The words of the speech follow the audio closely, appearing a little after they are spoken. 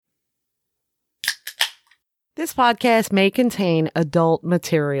This podcast may contain adult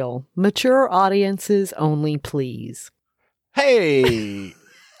material. Mature audiences only, please. Hey!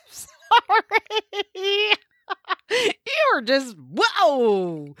 Sorry. You're just,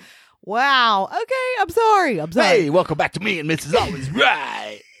 whoa. Wow. Okay, I'm sorry. Hey, welcome back to me and Mrs. Always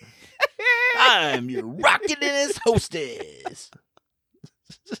Right. I'm your rockin' hostess.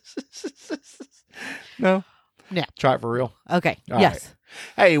 No? No. Try it for real. Okay, All yes. Right.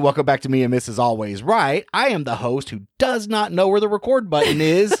 Hey, welcome back to me and Mrs. Always Right. I am the host who does not know where the record button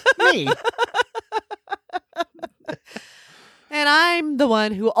is. Me. And I'm the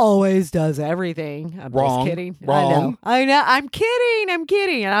one who always does everything. I'm Wrong. just kidding. Wrong. I know. I'm kidding.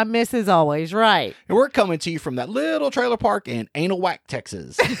 And I'm Mrs. Always Right. And we're coming to you from that little trailer park in Anal Whack,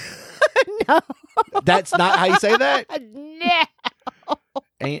 Texas. No. That's not how you say that? No.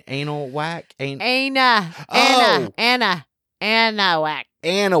 Anal Whack? Anna. Whack.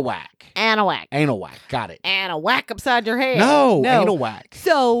 Anal Whack. Anna Whack. Anal Whack. Got it. Anna Whack upside your head. No. Anal Whack.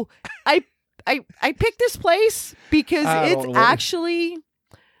 So I picked this place because it's actually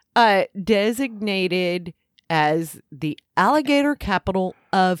designated as the alligator capital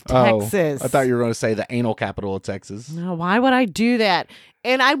of Texas. I thought you were going to say the anal capital of Texas. No, why would I do that?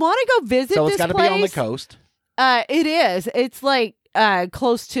 And I want to go visit this place. So it's got to be on the coast. It is. It's like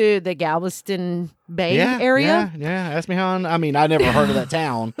close to the Galveston Bay area. Yeah. Ask me how. I mean, I never heard of that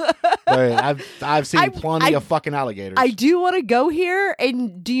town, but I've seen plenty of fucking alligators. I do want to go here,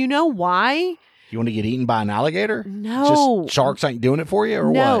 and do you know why? You want to get eaten by an alligator? No. Just sharks ain't doing it for you, or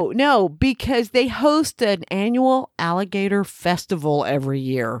what? No, because they host an annual alligator festival every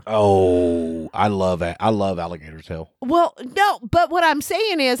year. Oh, I love it. I love alligator tail. Well, no, but what I'm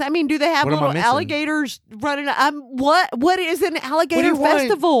saying is, I mean, do they have What am I little missing? alligators running? What is an alligator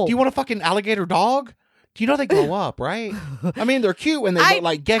festival? Do you want a fucking alligator dog? Do you know they grow up, right? I mean, they're cute when they look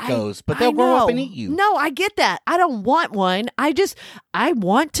like geckos, but they'll grow up and eat you. No, I get that. I don't want one. I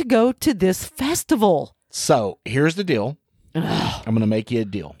want to go to this festival. So here's the deal. I'm going to make you a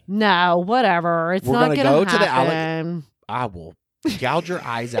deal. No, whatever. It's We're not gonna going to go happen. to the alligator. I will gouge your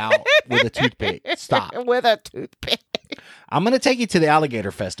eyes out with a toothpick. Stop. With a toothpick. I'm going to take you to the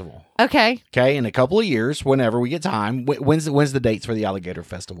alligator festival. Okay. Okay, in a couple of years, whenever we get time. When's the dates for the alligator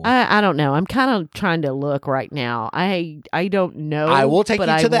festival? I don't know. I'm kind of trying to look right now. I don't know. I will take you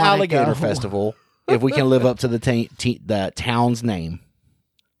to the alligator go. festival if we can live up to the town's name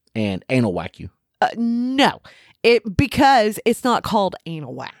and anal whack you. No, because it's not called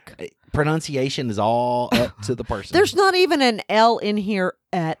Anal Whack. Pronunciation is all up to the person. There's not even an L in here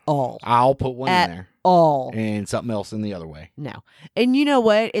at all. I'll put one in there. All. And something else in the other way. No. And you know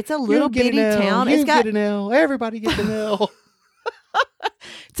what? It's a little bitty town. It's got an L. Everybody gets an L.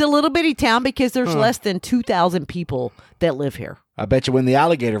 It's a little bitty town because there's less than 2,000 people that live here. I bet you when the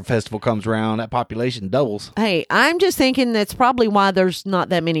alligator festival comes around, that population doubles. Hey, I'm just thinking that's probably why there's not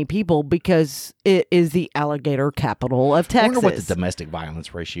that many people, because it is the alligator capital of Texas. I wonder what the domestic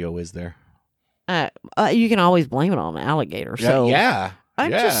violence ratio is there. You can always blame it on the alligator. So yeah. I'm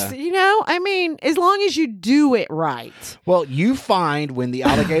just, I mean, as long as you do it right. Well, you find when the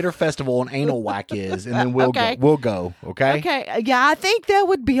alligator festival and anal whack is, and then we'll go. Okay. Okay. Yeah, I think that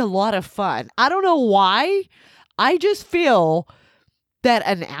would be a lot of fun. I don't know why. I just feel that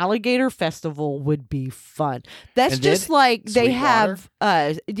an alligator festival would be fun. That's And just then like they have,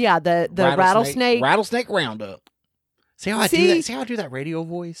 the rattlesnake roundup. See how I do that? See how I do that radio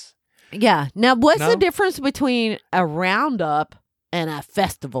voice? Yeah. Now, what's the difference between a roundup and a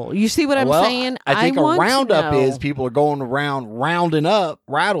festival? You see what I'm saying? I think a roundup is people are going around rounding up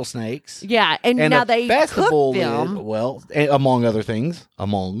rattlesnakes. Yeah, and now they festival cook them. Among other things.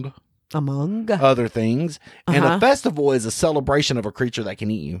 Among other things. And a festival is a celebration of a creature that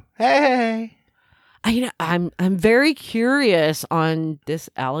can eat you. Hey. I'm very curious on this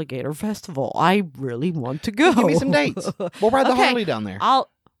alligator festival. I really want to go. Give me some dates. We'll ride the Harley down there.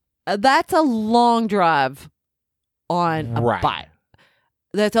 That's a long drive on a bike.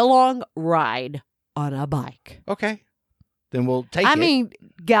 That's a long ride on a bike. Okay. Then we'll take it. I mean,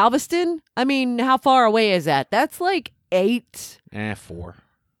 Galveston? How far away is that? That's like 8. 4.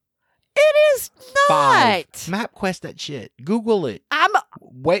 It is not. 5. MapQuest that shit. Google it.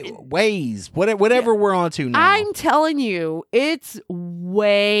 Waze. Whatever we're on to now. I'm telling you, it's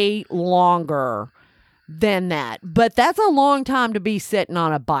way longer than that. But that's a long time to be sitting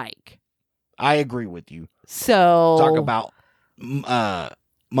on a bike. I agree with you. So talk about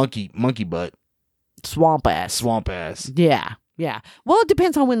monkey butt. Swamp ass. Yeah. Well, it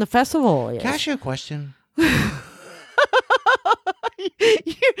depends on when the festival is. Can I ask you a question?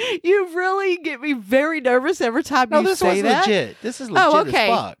 you really get me very nervous every time you say that. Legit. This is legit as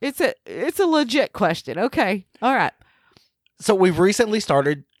fuck. It's a legit question. Okay. All right. So we've recently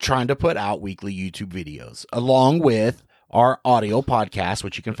started trying to put out weekly YouTube videos along with our audio podcast,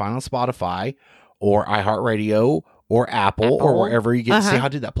 which you can find on Spotify or iHeartRadio or Apple. Or wherever you get. See how I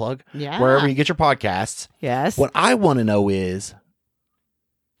did that plug? Yeah. Wherever you get your podcasts. Yes. What I want to know is,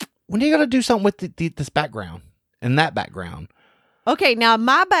 when are you going to do something with this background and that background? Okay, now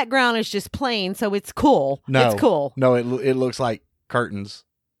my background is just plain, so it's cool. It's cool. No, it looks like curtains.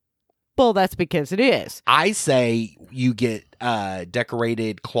 Well, that's because it is. I say you get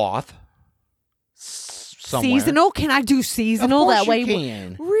decorated cloth somewhere. Seasonal? Can I do seasonal? Of course that way? You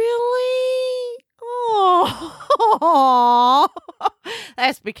can. Really? Oh,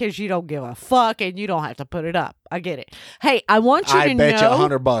 that's because you don't give a fuck and you don't have to put it up. I get it. Hey, I want you to know. I bet you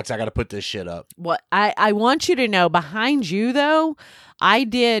 $100 I got to put this shit up. What I want you to know, behind you though, I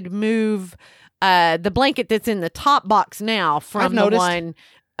did move the blanket that's in the top box now from the one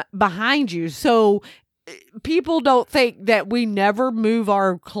behind you. So people don't think that we never move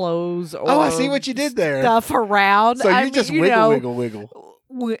our clothes or I see what you did there. Stuff around. So you just wiggle.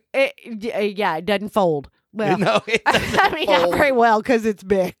 It doesn't fold. Well, no, it doesn't fold. Not very well because it's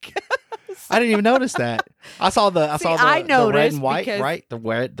big. I didn't even notice that. I saw the red and white, right? The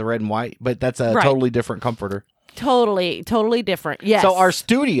red and white, but that's a totally different comforter. Totally different. Yes. So our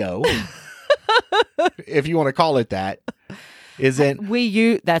studio, if you want to call it that, that's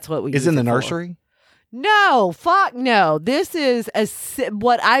what we use in the nursery. No, fuck no. This is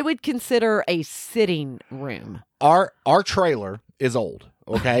what I would consider a sitting room. Our trailer is old.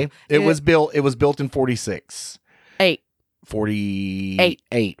 Okay, it was built in 46.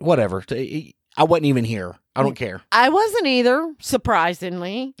 48, whatever. I wasn't even here. I don't care. I wasn't either,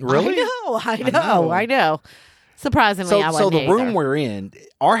 surprisingly. Really? I know. Surprisingly, I wasn't. So the room either. we're in,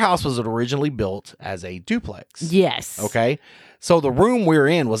 our house was originally built as a duplex. Yes. Okay. So the room we're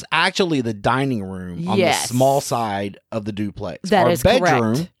in was actually the dining room on the small side of the duplex. That is correct.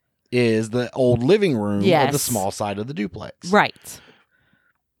 Our bedroom is the old living room of the small side of the duplex. Right.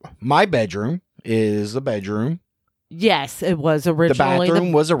 My bedroom is a bedroom. Yes, it was originally. The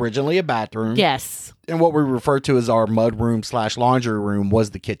bathroom was originally a bathroom. Yes. And what we refer to as our mud room / laundry room was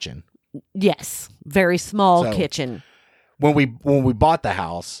the kitchen. Yes. Very small kitchen. When we bought the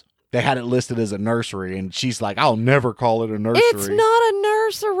house, they had it listed as a nursery, and she's like, I'll never call it a nursery. It's not a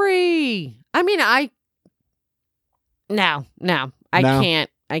nursery. I mean, I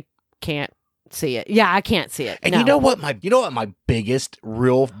can't see it. Yeah, I can't see it. And you know what my biggest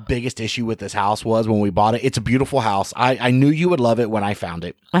issue with this house was when we bought it? It's a beautiful house. I knew you would love it when I found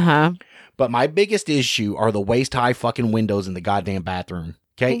it. Uh-huh. But my biggest issue are the waist-high fucking windows in the goddamn bathroom.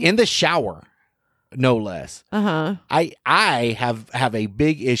 Okay? In the shower, no less. Uh-huh. I have a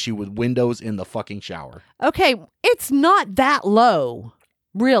big issue with windows in the fucking shower. Okay, it's not that low,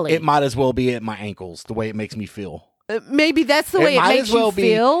 really. It might as well be at my ankles, the way it makes me feel. Maybe that's the way it makes you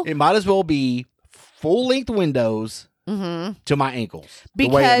feel. It might as well be full-length windows to my ankles,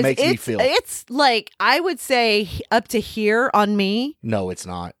 because the way it makes me feel. It's like, I would say up to here on me. No, it's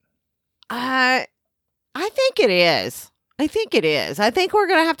not. I think it is. I think we're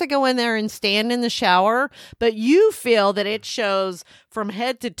going to have to go in there and stand in the shower, but you feel that it shows from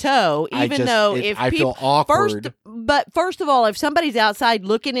head to toe, I feel awkward. First of all, if somebody's outside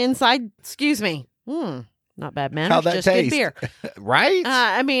looking inside, excuse me, not bad manners, how'd that just taste? good beer. Right?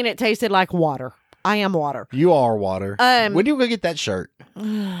 I mean, it tasted like water. I am water. You are water. When do you go get that shirt?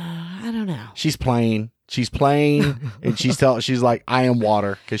 I don't know. She's plain, and she's like, I am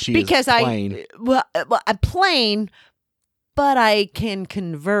water, because is plain. I'm plain, but I can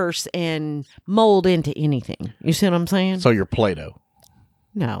converse and mold into anything. You see what I'm saying? So you're Play-Doh.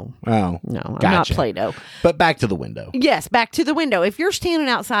 No. Oh. No, gotcha. I'm not Play-Doh. But back to the window. Yes, back to the window. If you're standing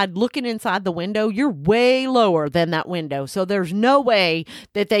outside looking inside the window, you're way lower than that window. So there's no way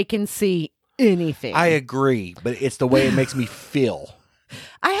that they can see anything. I agree, but it's the way it makes me feel.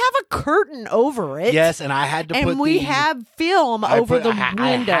 I have a curtain over it. Yes, and I had to put we have film over the window. I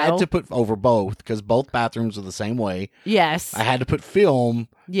had to put over both, because both bathrooms are the same way. Yes. I had to put film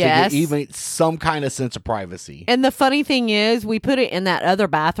to get even some kind of sense of privacy. And the funny thing is, we put it in that other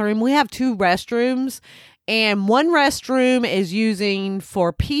bathroom. We have 2 restrooms, and one restroom is using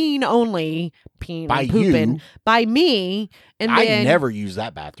for peeing only, and pooping, by me. And I never use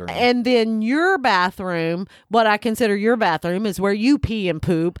that bathroom. And then your bathroom, what I consider your bathroom, is where you pee and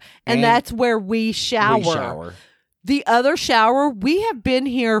poop, and that's where we shower. The other shower, we have been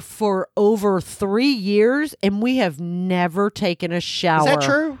here for over 3 years, and we have never taken a shower. Is that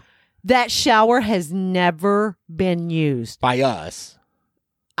true? That shower has never been used. By us.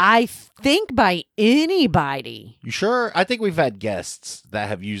 I think by anybody. You sure? I think we've had guests that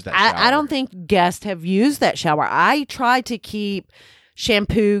have used that shower. I don't think guests have used that shower. I try to keep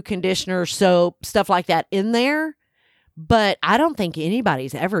shampoo, conditioner, soap, stuff like that in there, but I don't think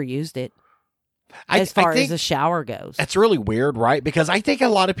anybody's ever used it. As far as the shower goes. That's really weird, right? Because I think a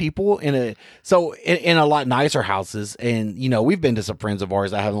lot of people in a lot nicer houses, and we've been to some friends of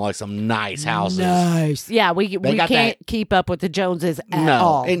ours that have like some nice houses. Nice. Yeah, we can't keep up with the Joneses at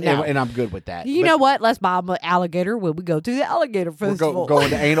all. And I'm good with that. You know what? Let's buy them an alligator when we go to the alligator festival. We're going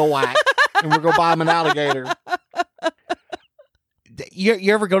to Anal Whack and we're going to buy them an alligator.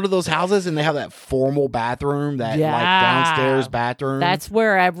 You ever go to those houses and they have that formal bathroom, that like downstairs bathroom? That's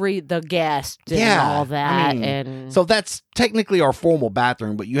where the guest and all that. And so that's technically our formal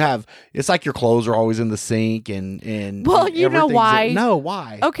bathroom, but it's like your clothes are always in the sink and well, you know why? No,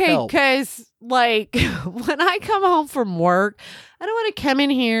 why? Okay, because like when I come home from work, I don't want to come in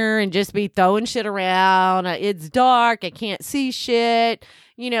here and just be throwing shit around. It's dark. I can't see shit,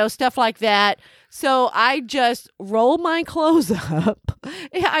 stuff like that. So I just roll my clothes up.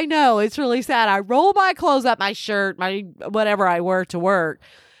 I know, it's really sad. I roll my clothes up, my shirt, my whatever I wear to work,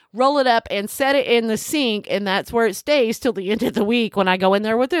 roll it up and set it in the sink, and that's where it stays till the end of the week when I go in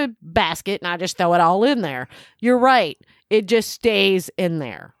there with a basket and I just throw it all in there. You're right. It just stays in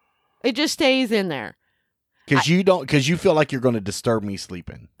there. It just stays in there. Because you feel like you're going to disturb me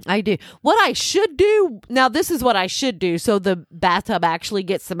sleeping. I do. What I should do, now this is what I should do so the bathtub actually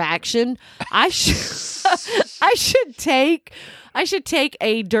gets some action. I should take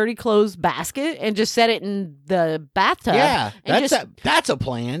a dirty clothes basket and just set it in the bathtub. Yeah, that's a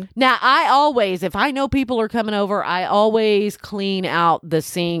plan. Now, if I know people are coming over, I always clean out the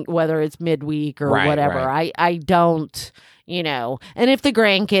sink, whether it's midweek or whatever. Right. I don't, and if the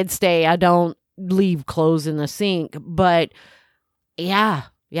grandkids stay, I don't leave clothes in the sink. But I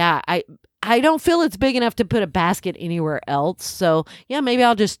don't feel it's big enough to put a basket anywhere else. So maybe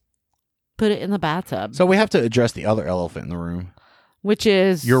I'll just put it in the bathtub. So we have to address the other elephant in the room, which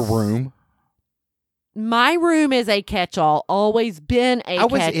is your room. My room is a catch-all. Always been a catch-all. I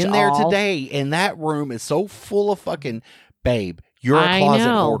was in there today, and that room is so full of fucking babe. You're a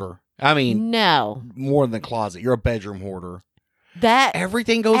closet hoarder. I mean, no, more than a closet. You're a bedroom hoarder. That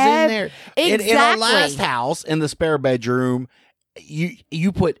everything goes in there. Exactly. In our last house, in the spare bedroom,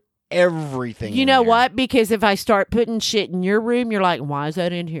 you put everything. You know what? Because if I start putting shit in your room, you're like, "Why is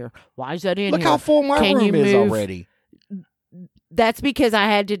that in here? Why is that in here?" Look how full my room is already. That's because I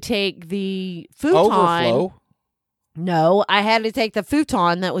had to take the futon. Overflow. No, I had to take the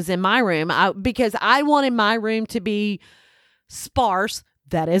futon that was in my room because I wanted my room to be sparse.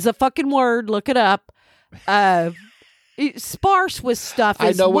 That is a fucking word. Look it up. Sparse with stuff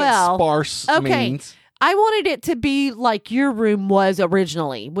as well. I know what sparse means. I wanted it to be like your room was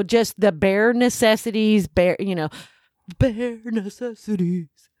originally, with just the bare necessities, bare necessities.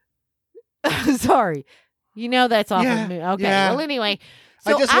 Sorry. That's off of me. Okay. Yeah. Well, anyway.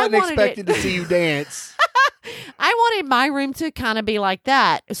 So I just wasn't expecting to see you dance. I wanted my room to kind of be like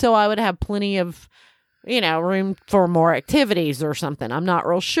that. So I would have plenty of, room for more activities or something. I'm not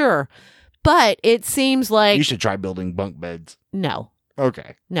real sure. But it seems like you should try building bunk beds. No.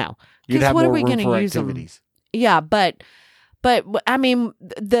 Okay. No. You'd have what more are we room for use activities. Them? Yeah, but I mean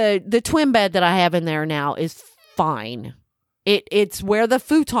the twin bed that I have in there now is fine. It's where the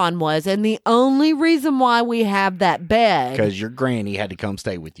futon was, and the only reason why we have that bed because your granny had to come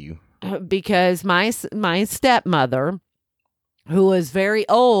stay with you. Because my stepmother, who is very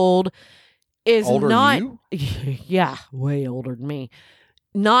old, is older not. Than you? Yeah, way older than me.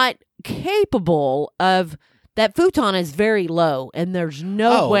 Not capable of that. Futon is very low, and there's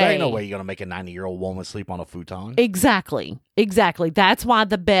no way. There ain't no way you're gonna make a 90-year-old woman sleep on a futon. Exactly. That's why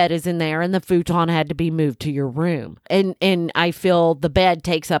the bed is in there, and the futon had to be moved to your room. And I feel the bed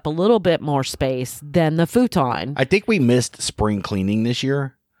takes up a little bit more space than the futon. I think we missed spring cleaning this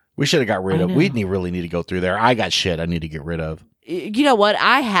year. We should have got rid of. We really need to go through there. I got shit I need to get rid of. You know what?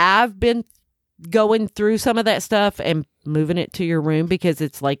 I have been going through some of that stuff and moving it to your room because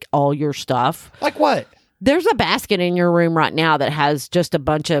it's like all your stuff. Like what? There's a basket in your room right now that has just a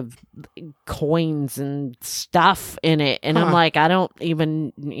bunch of coins and stuff in it. And I'm like, I don't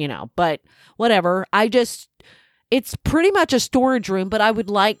even, but whatever. It's pretty much a storage room, but I would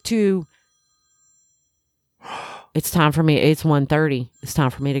like to. It's time for me. It's 1:30. It's time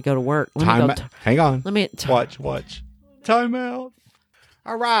for me to go to work. Hang on. Let me watch. Time out.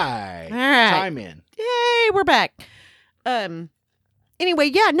 All right. Time in. Yay, we're back.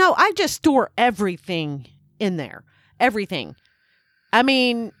 Anyway, I just store everything in there. Everything. I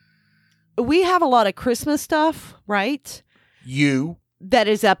mean, we have a lot of Christmas stuff, right? That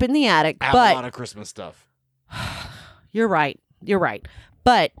is up in the attic. Have but a lot of Christmas stuff. You're right.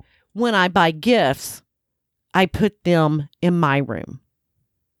 But when I buy gifts, I put them in my room.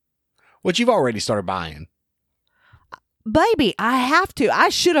 Which you've already started buying. Baby, I have to. I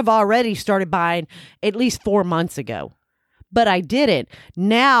should have already started buying at least 4 months ago. But I didn't.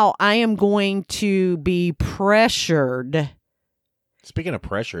 Now I am going to be pressured. Speaking of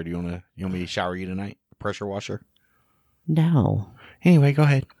pressure, you want me to shower you tonight? Pressure washer? No. Anyway, go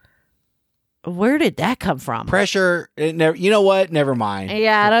ahead. Where did that come from? Pressure. You know what? Never mind.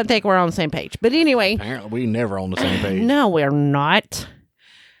 Yeah, I don't think we're on the same page. But anyway. Apparently, we never on the same page. No, we're not.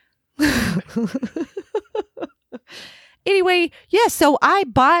 Anyway, yes, so I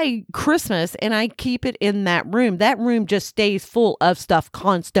buy Christmas and I keep it in that room. That room just stays full of stuff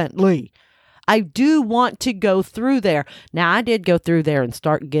constantly. I do want to go through there. Now, I did go through there and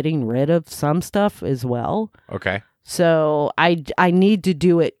start getting rid of some stuff as well. Okay. So I need to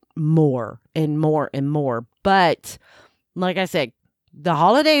do it more and more and more. But like I said, the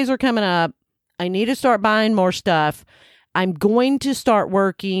holidays are coming up. I need to start buying more stuff. I'm going to start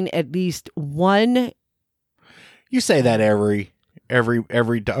working at least one. You say that every time.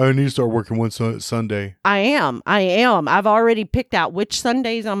 I need to start working one Sunday. I am. I've already picked out which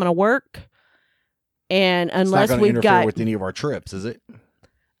Sundays I'm going to work. And unless it's not we've got with any of our trips, is it?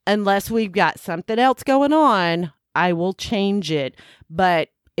 Unless we've got something else going on, I will change it. But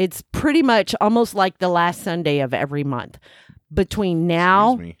it's pretty much almost like the last Sunday of every month. Between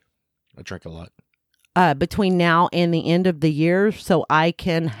now, Excuse me. I drink a lot. Between now and the end of the year, so I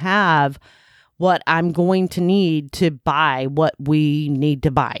can have what I'm going to need to buy what we need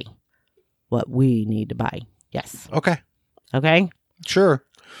to buy. Yes. Okay. Sure.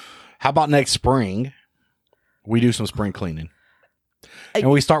 How about next spring? We do some spring cleaning.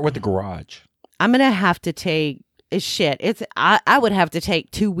 And we start with the garage. I'm going to have to take I would have to take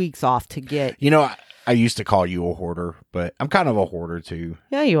 2 weeks off to get. You know, I used to call you a hoarder, but I'm kind of a hoarder too.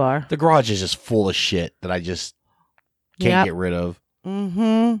 Yeah, you are. The garage is just full of shit that I just can't get rid of.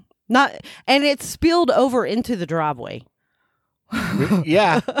 Mm-hmm. And it's spilled over into the driveway.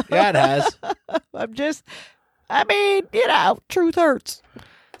 Yeah, it has. Truth hurts.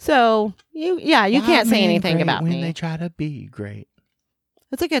 So you can't say anything about when me. They try to be great.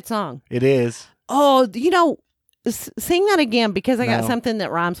 It's a good song. It is. Oh, sing that again because I got something that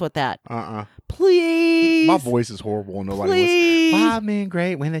rhymes with that. Please. My voice is horrible. Nobody Please. wants. Why men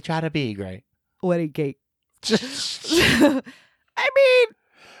great when they try to be great? Wedding cake.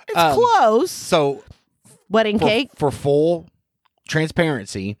 It's close. So, wedding cake. For full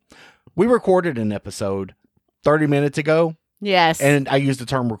transparency, we recorded an episode 30 minutes ago. Yes. And I used the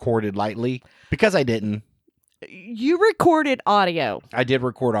term recorded lightly because I didn't. You recorded audio. I did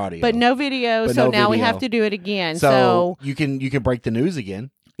record audio. But no video. So now we have to do it again. So you can break the news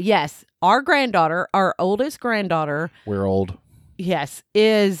again. Yes. Our oldest granddaughter. We're old. Yes,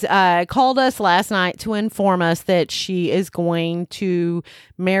 is called us last night to inform us that she is going to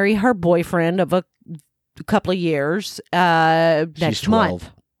marry her boyfriend of a couple of years next month.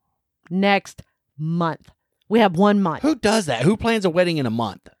 Next month. We have 1 month. Who does that? Who plans a wedding in a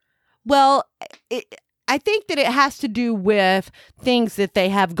month? Well, I think that it has to do with things that they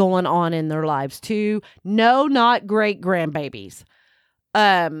have going on in their lives too. No, not great grandbabies.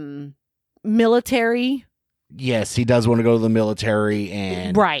 Military. Yes, he does want to go to the military,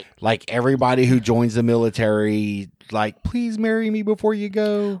 and right, like everybody who joins the military, like, please marry me before you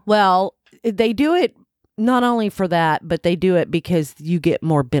go. Well, they do it not only for that, but they do it because you get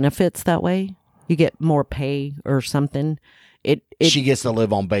more benefits that way. You get more pay or something. She gets to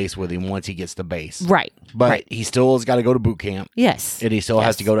live on base with him once he gets to base. Right. But he still has got to go to boot camp. Yes. And he still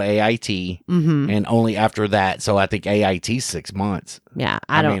has to go to AIT. Mm-hmm. And only after that. So I think AIT's 6 months. Yeah.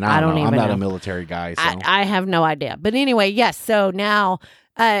 I don't even know. I'm not a military guy. So. I have no idea. But anyway, yes. So now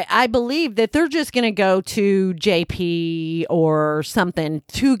I believe that they're just going to go to JP or something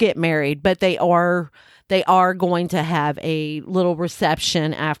to get married. But they are going to have a little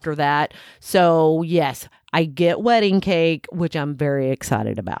reception after that. So yes, I get wedding cake, which I'm very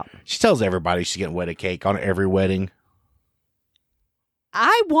excited about. She tells everybody she's getting wedding cake on every wedding.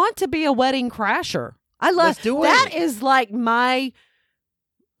 I want to be a wedding crasher. Let's do it. That is like my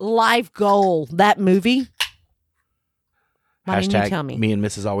life goal, that movie. Why didn't you tell me? Me and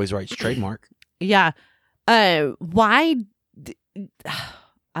Mrs. Always Right's trademark. Yeah. Why?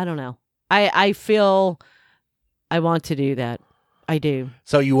 I don't know. I feel I want to do that. I do.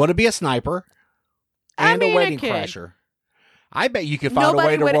 So you want to be a sniper and a wedding crasher. I bet you could find a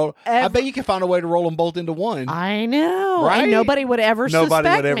way to roll. I bet you could find a way to roll them both into one. I know. Right? And nobody would ever Nobody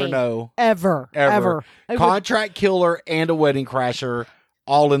suspect would ever me. know. Ever. Contract killer and a wedding crasher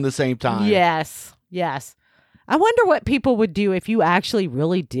all in the same time. Yes. I wonder what people would do if you actually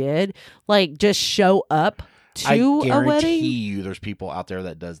really did, like, just show up to a wedding. I guarantee you there's people out there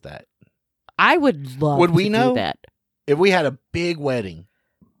that does that. I would love would we to know? do that. If we had a big wedding,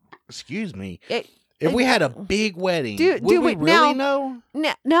 excuse me. If we had a big wedding, would we really know?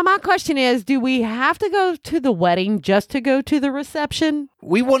 Now, my question is, do we have to go to the wedding just to go to the reception?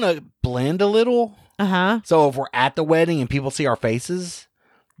 We want to blend a little. Uh-huh. So if we're at the wedding and people see our faces,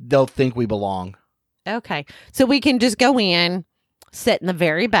 they'll think we belong. Okay. So we can just go in, sit in the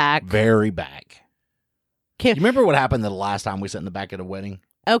very back. Very back. You remember what happened the last time we sat in the back at a wedding?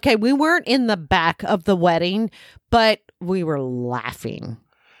 Okay, we weren't in the back of the wedding, but we were laughing.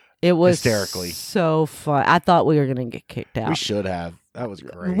 It was hysterically so fun. I thought we were going to get kicked out. We should have. That was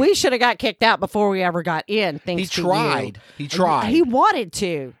great. We should have got kicked out before we ever got in. Thanks to you. He tried. He wanted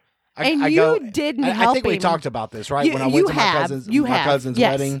to. And you didn't help him. I think we talked about this, right? When I went to my cousin's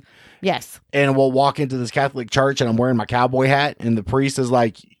wedding. Yes. And we'll walk into this Catholic church and I'm wearing my cowboy hat and the priest is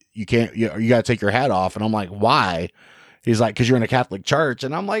like, you got to take your hat off. And I'm like, why? He's like, because you're in a Catholic church.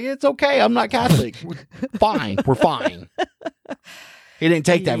 And I'm like, it's okay. I'm not Catholic. Fine. We're fine. He didn't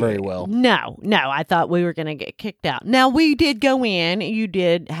take that very well. No. I thought we were going to get kicked out. Now, we did go in. You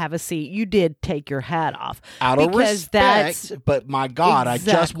did have a seat. You did take your hat off. Out of respect, but my God,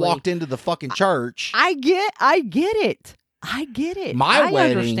 exactly. I just walked into the fucking church. I get it. My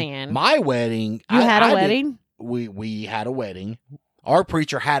wedding. Understand. My wedding. You had a wedding? We had a wedding. Our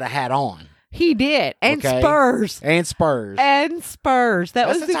preacher had a hat on. He did. And spurs. That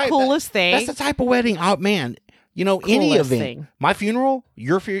was the coolest thing. That's the type of wedding. Oh, man. You know, any event, my funeral,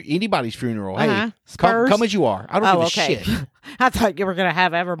 anybody's funeral. Hey, come as you are. I don't give a shit. I thought you were going to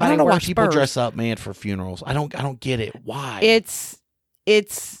have everybody. I don't know why spurs. People dress up, man, for funerals. I don't get it. Why? It's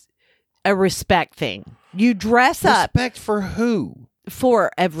a respect thing. You dress up. Respect for who?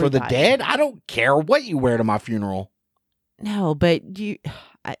 For everybody. For the dead? I don't care what you wear to my funeral. No, but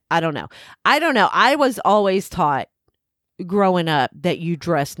I don't know. I was always taught growing up that you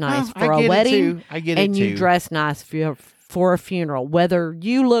dress nice for a wedding. I get it too. And you dress nice for a funeral. Whether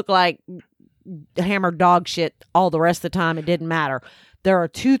you look like hammered dog shit all the rest of the time, it didn't matter. There are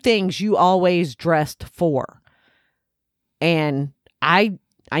two things you always dressed for. And I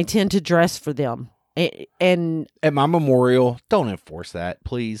tend to dress for them. And at my memorial, don't enforce that,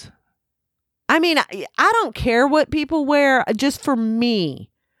 please. I mean, I don't care what people wear. Just for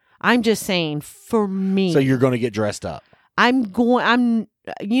me. I'm just saying, for me. So you're going to get dressed up.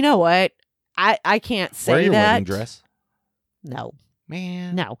 You know what? I can't say that. Wear your wedding dress. No.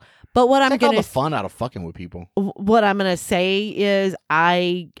 Man. No. But what I'm going to... the fun out of fucking with people. What I'm going to say is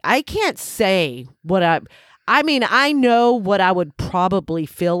I can't say what I mean, I know what I would probably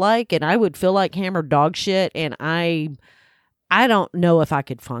feel like, and I would feel like hammered dog shit, and I don't know if I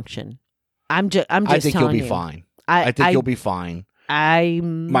could function. I think you'll be fine. I think you'll be fine.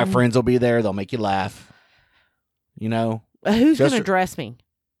 My friends will be there. They'll make you laugh. You know, who's going to dress me?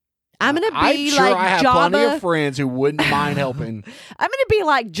 I'm going to be I have plenty of friends who wouldn't mind helping. I'm going to be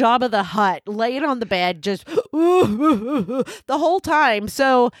like Jabba the Hutt, laying on the bed, just the whole time.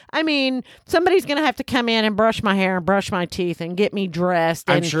 So, I mean, somebody's going to have to come in and brush my hair and brush my teeth and get me dressed.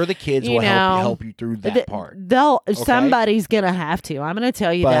 I'm sure the kids will help you through that part. Somebody's going to have to. I'm going to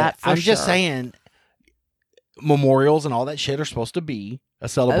tell you that for sure. I'm just saying, memorials and all that shit are supposed to be a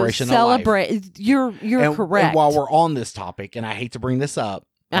celebration of life. You're correct. And while we're on this topic, and I hate to bring this up,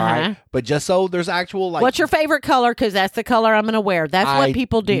 all right, but just so there's actual what's your favorite color? Because that's the color I'm going to wear. That's what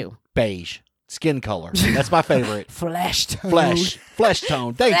people do. Beige. Skin color. That's my favorite. Flesh tone. Flesh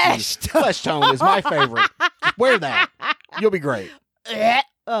tone. Thank you. Flesh tone is my favorite. Wear that. You'll be great.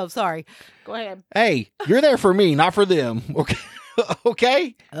 Oh, sorry. Go ahead. Hey, you're there for me, not for them.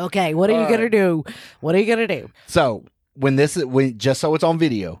 Okay. Okay. What are you going to do? What are you going to do? So just so it's on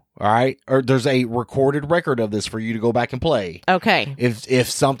video, all right? Or there's a recorded record of this for you to go back and play. Okay. If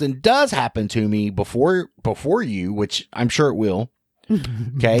something does happen to me before you, which I'm sure it will,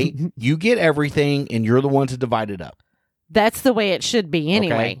 okay, you get everything and you're the one to divide it up. That's the way it should be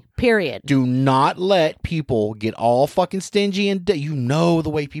anyway. Okay? Period. Do not let people get all fucking stingy and you know the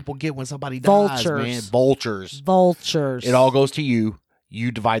way people get when somebody dies, man. Vultures. It all goes to you. You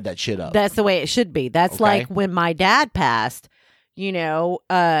divide that shit up. That's the way it should be. That's like when my dad passed,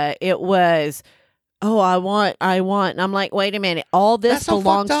 it was, I want. And I'm like, wait a minute. All this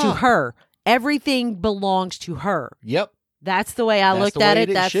belongs to her. Everything belongs to her. Yep. That's the way I looked at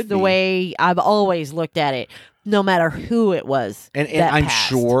it. That's the way I've always looked at it. no matter who it was. And that I'm passed.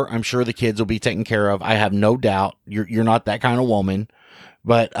 sure the kids will be taken care of. I have no doubt. You're not that kind of woman,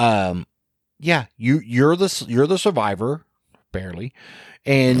 but yeah, you're the survivor, barely,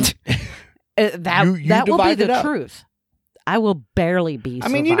 and that will be the truth. I will barely be. I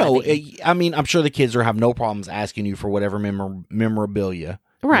mean, I'm sure the kids have no problems asking you for whatever memorabilia,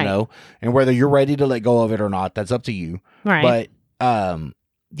 right? You know, and whether you're ready to let go of it or not, that's up to you, right? But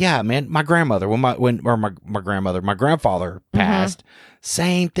yeah, man, my grandmother, my grandfather passed,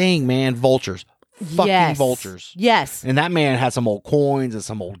 same thing, man. Vultures, fucking vultures. Yes, and that man had some old coins and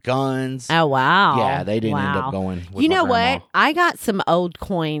some old guns. Oh wow, yeah, they didn't end up going. With you know grandma. what? I got some old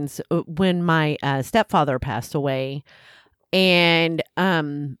coins when my stepfather passed away. And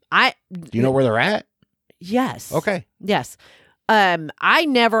do you know where they're at? Yes. Okay. Yes. I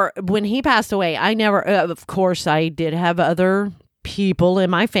never, when he passed away, of course I did have other people in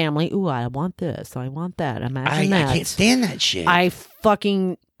my family. Ooh, I want this. I want that. Imagine that. I can't stand that shit. I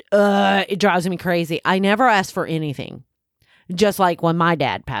fucking, it drives me crazy. I never asked for anything. Just like when my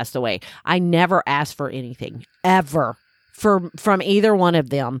dad passed away, I never asked for anything ever from either one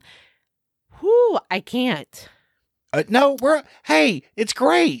of them. Whoo, I can't. No, hey, it's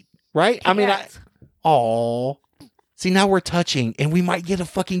great, right? I mean, see, now we're touching, and we might get a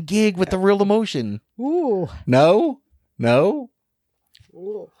fucking gig with the Real Emotion. Ooh. No.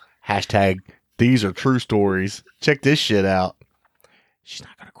 Ooh. Hashtag, these are true stories. Check this shit out. She's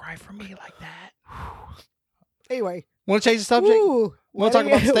not gonna cry for me like that. Anyway. Want to change the subject? Want to talk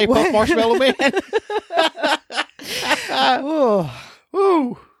about the Stay Puft Marshmallow Man? Ooh.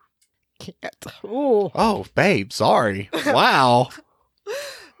 Ooh. Can't. Ooh. Oh, babe, sorry. Wow.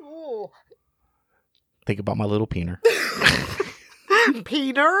 Ooh. Think about my little peener.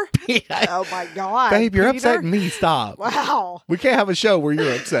 Peener? Oh my God. Babe, you're upsetting me. Stop. Wow. We can't have a show where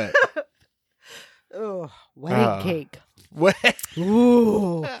you're upset. Oh, wedding cake. What?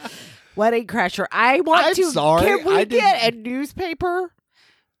 Ooh. Wedding crasher. I'm sorry. Can we get a newspaper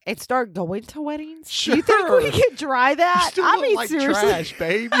and start going to weddings? Sure. You think we can try that? I mean, like seriously. trash,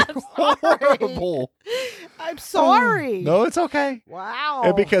 babe. You're horrible. I'm sorry. No, it's okay. Wow.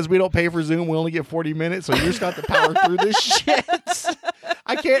 And because we don't pay for Zoom, we only get 40 minutes, so you just got to power through this shit.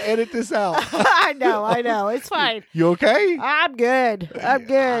 I can't edit this out. I know. It's fine. You okay? I'm good.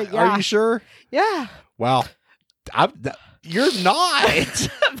 Yeah. Are you sure? Yeah. Wow. You're not.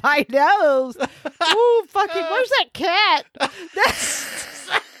 My nose. Ooh, fucking, where's that cat?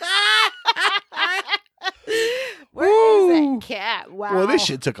 Where is that cat? Wow. Well, this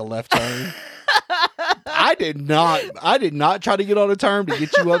shit took a left turn. I did not try to get on a turn to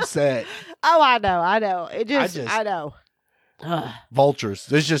get you upset. Oh, I know. I know. Vultures.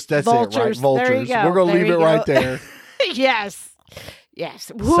 That's it, right? Vultures. Vultures. There you go. We're going to leave it right there. Yes.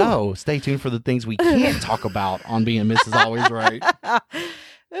 Woo. So, stay tuned for the things we can't talk about on Being Mrs. Always Right.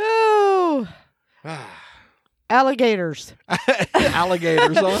 Ooh. Alligators.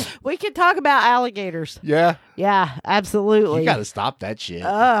 Alligators, huh? We can talk about alligators. Yeah. Yeah, absolutely. You got to stop that shit.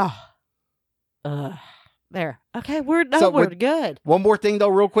 There. Okay, we're good. One more thing though,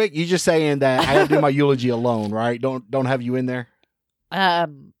 real quick. You just saying that I have to do my eulogy alone, right? Don't have you in there. Oh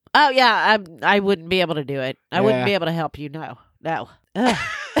yeah, I wouldn't be able to do it. I wouldn't be able to help you. No. Did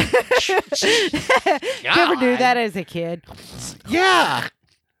you ever do that as a kid? Yeah.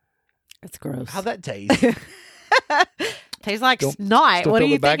 It's gross. How'd that taste? Tastes like snot. What do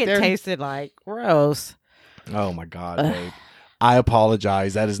you think it there? tasted like? Gross. Oh my God, babe. I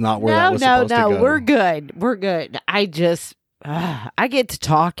apologize. That is not where that was supposed to go. No, we're good. We're good. I just, I get to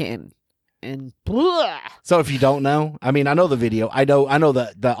talking and blah. So if you don't know, I mean, I know the video. I know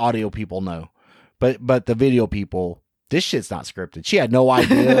the audio people know, but the video people, this shit's not scripted. She had no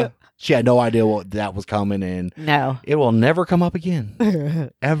idea. She had no idea what that was coming, and no, it will never come up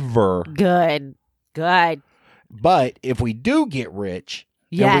again, ever. Good. But if we do get rich,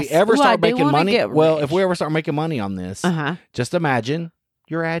 yes. and we ever start making money, if we ever start making money on this, just imagine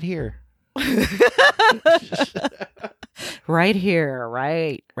your ad here. Right here,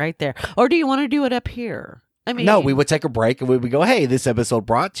 right there. Or do you want to do it up here? I mean, no, we would take a break and we would go, hey, this episode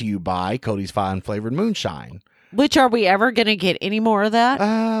brought to you by Cody's Fine Flavored Moonshine. Which, are we ever going to get any more of that?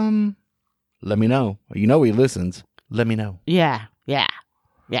 Let me know. You know he listens. Let me know. Yeah.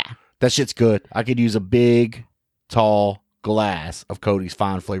 That shit's good. I could use a big, tall glass of Cody's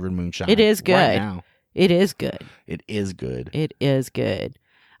Fine Flavored Moonshine. It is good. Right now. It is good. It is good. It is good.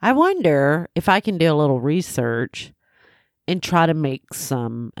 I wonder if I can do a little research and try to make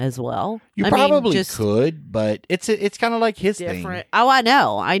some as well. You probably could, but it's kind of like his different thing. Oh, I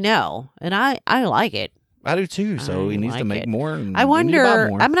know. And I like it. I do too. So he needs to make more. And I wonder, we need to buy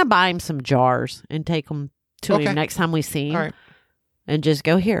more. I'm going to buy him some jars and take them to him next time we see him. All right. And just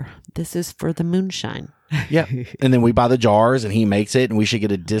go, here, this is for the moonshine. Yeah. And then we buy the jars and he makes it, and we should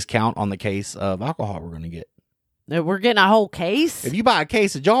get a discount on the case of alcohol we're going to get. We're getting a whole case? If you buy a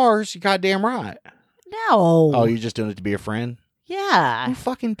case of jars, you goddamn right. No. Oh, you're just doing it to be a friend? Yeah. Who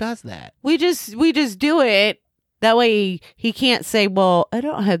fucking does that? We just do it. That way he can't say, well, I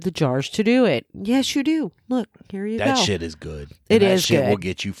don't have the jars to do it. Yes, you do. Look, here you go. That shit is good. It and is that shit good. will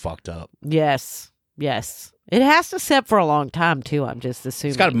get you fucked up. Yes. Yes. It has to sit for a long time, too, I'm just assuming.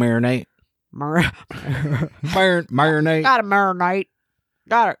 It's got to marinate. Marinate. Got to marinate.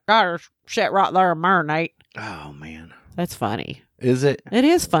 Got to sit right there and marinate. Oh, man. That's funny. Is it? It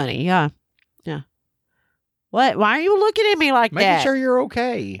is funny, yeah. Yeah. What? Why are you looking at me like that? Making sure you're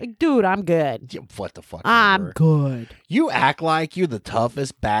okay. Dude, I'm good. What the fuck? I'm good. You act like you're the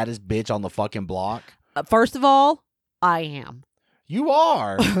toughest, baddest bitch on the fucking block. First of all, I am. You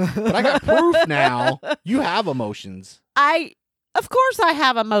are. But I got proof now. You have emotions. Of course I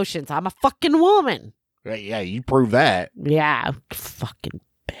have emotions. I'm a fucking woman. Yeah, you prove that. Yeah, fucking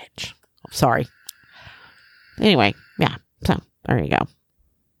bitch. Sorry. Anyway, yeah. So, there you go.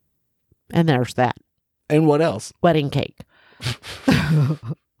 And there's that. And what else? Wedding cake.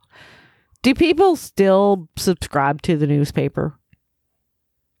 Do people still subscribe to the newspaper?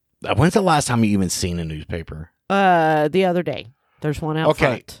 When's the last time you even seen a newspaper? The other day. There's one out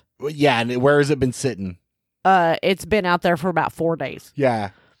front. Yeah, and where has it been sitting? It's been out there for about 4 days. Yeah.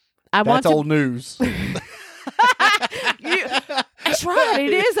 That's old news. That's right.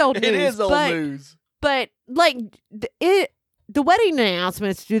 It is old news. It is old news. But, like, the wedding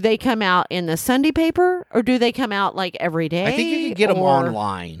announcements, do they come out in the Sunday paper or do they come out, like, every day? I think you can get them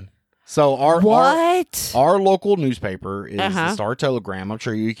online. So our local newspaper is the Star Telegram. I'm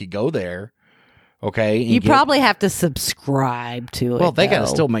sure you could go there. Okay. You probably have to subscribe to it. Well, they got to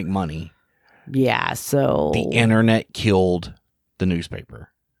still make money. Yeah, so the internet killed the newspaper.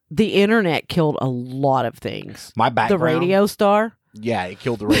 The internet killed a lot of things. My background. The Radio Star? Yeah, it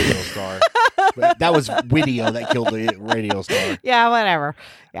killed the Radio Star. That was Video that killed the Radio Star. Yeah, whatever.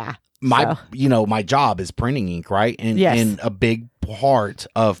 Yeah. My job is printing ink, right? And and a big part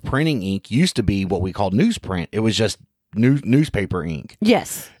of printing ink used to be what we called newsprint. It was just newspaper ink.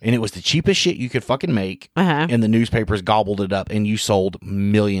 Yes. And it was the cheapest shit you could fucking make. And the newspapers gobbled it up, and you sold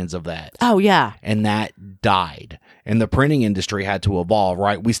millions of that. Oh, yeah. And that died. And the printing industry had to evolve,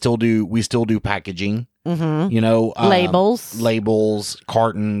 right? We still do packaging. Mm-hmm. You know, labels,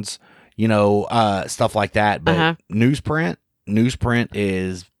 cartons, you know, stuff like that. But newsprint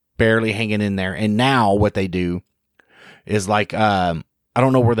is barely hanging in there. And now what they do is like, I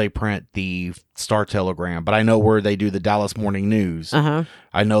don't know where they print the Star Telegram, but I know where they do the Dallas Morning News. I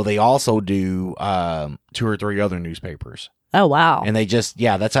know they also do 2 or 3 other newspapers. Oh, wow. And they just,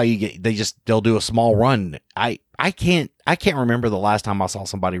 that's how you get, they'll do a small run. I can't remember the last time I saw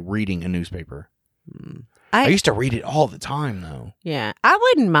somebody reading a newspaper. I used to read it all the time, though. Yeah. I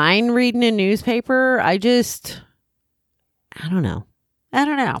wouldn't mind reading a newspaper. I don't know.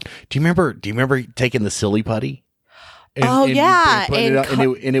 Do you remember taking the silly putty? And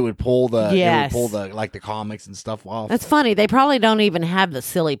it would pull the comics and stuff off. That's funny. They probably don't even have the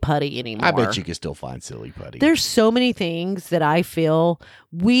silly putty anymore. I bet you can still find silly putty. There's so many things that I feel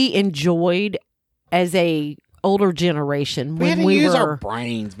we enjoyed as a older generation we had to use our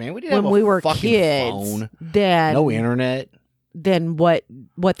brains, man. We didn't have a fucking kids. phone. No internet. Than what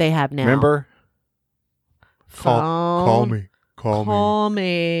they have now. Remember? Call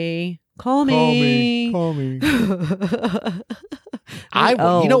me. You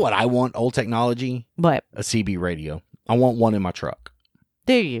know what I want? Old technology. What? A CB radio. I want one in my truck.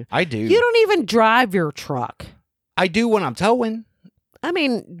 Do you? I do. You don't even drive your truck. I do when I'm towing. I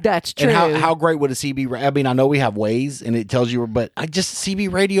mean, that's true. And how great would a CB? I mean, I know we have Waze and it tells you, but I just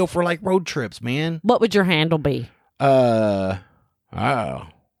CB radio for like road trips, man. What would your handle be? I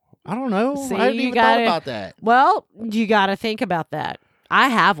don't know. See, I hadn't even thought about that. Well, you got to think about that. I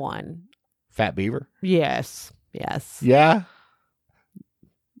have one. Fat Beaver? Yes. Yeah?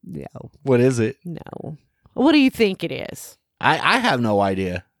 No. What is it? No. What do you think it is? I have no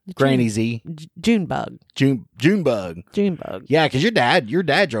idea. Granny Z. Junebug. Junebug. Junebug. Yeah, because your dad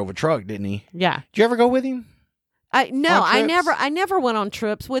drove a truck, didn't he? Yeah. Did you ever go with him? I never went on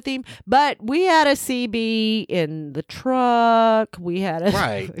trips with him, but we had a CB in the truck. We had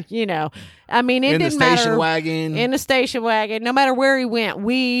a, you know, I mean, it didn't matter. In the station wagon. No matter where he went,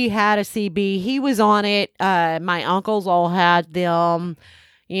 we had a CB. He was on it. My uncles all had them,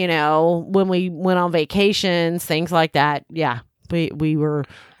 you know, when we went on vacations, things like that. Yeah. We were.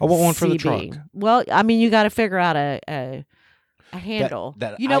 I want one for the CB. truck. Well, I mean, you got to figure out a A handle.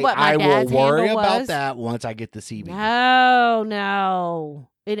 That you know what my dad's I will worry handle about was? that once I get the CB. No.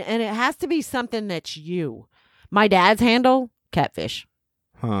 And it has to be something that's you. My dad's handle, catfish.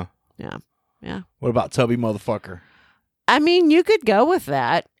 Huh. Yeah. Yeah. What about Tubby Motherfucker? I mean, you could go with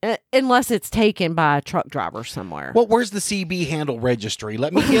that unless it's taken by a truck driver somewhere. Well, where's the CB handle registry?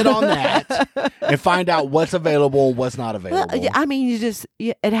 Let me get on that and find out what's available, what's not available. Well, I mean,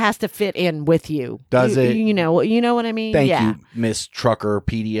 it has to fit in with you. Does it? You know what I mean? Thank yeah. you, Miss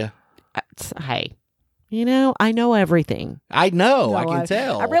Truckerpedia. Hey, I know everything. I know. I can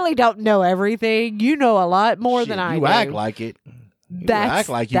tell. I really don't know everything. You know a lot more than I do. You act like it. You act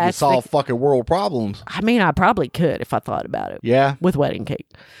like you can solve fucking world problems. I mean, I probably could if I thought about it. Yeah. With wedding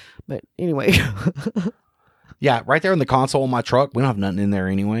cake. But anyway. Yeah, right there in the console of my truck. We don't have nothing in there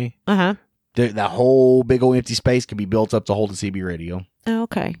anyway. Uh-huh. That whole big old empty space can be built up to hold a CB radio. Oh,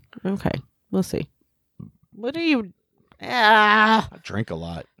 okay. We'll see. What do you... I drink a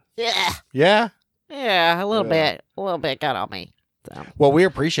lot. Yeah. Yeah? Yeah, a little bit. A little bit got on me. So. Well, we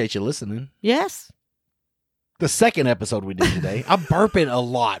appreciate you listening. Yes. The second episode we did today. I'm burping a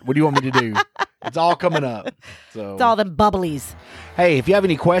lot. What do you want me to do? It's all coming up. So it's all them bubblies. Hey, if you have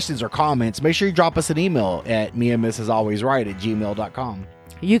any questions or comments, make sure you drop us an email at meandmrsalwaysright@gmail.com.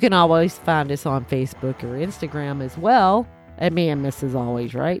 You can always find us on Facebook or Instagram as well at Me and Mrs.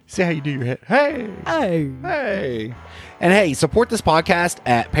 Always Right. See how you do your head. Hey. And hey, support this podcast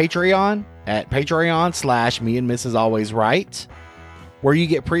at Patreon at Patreon/Me and Mrs. Always Right, where you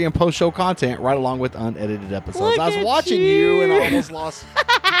get pre and post show content right along with unedited episodes. I was watching you and I almost lost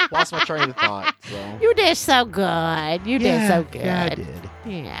my train of thought. So. You did so good. You did so good. Yeah, I did.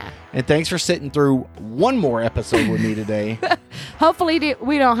 Yeah. And thanks for sitting through one more episode with me today. Hopefully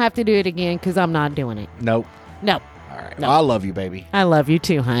we don't have to do it again because I'm not doing it. Nope. All right. Nope. Well, I love you, baby. I love you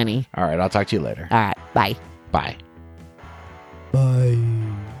too, honey. All right. I'll talk to you later. All right. Bye. Bye. Bye.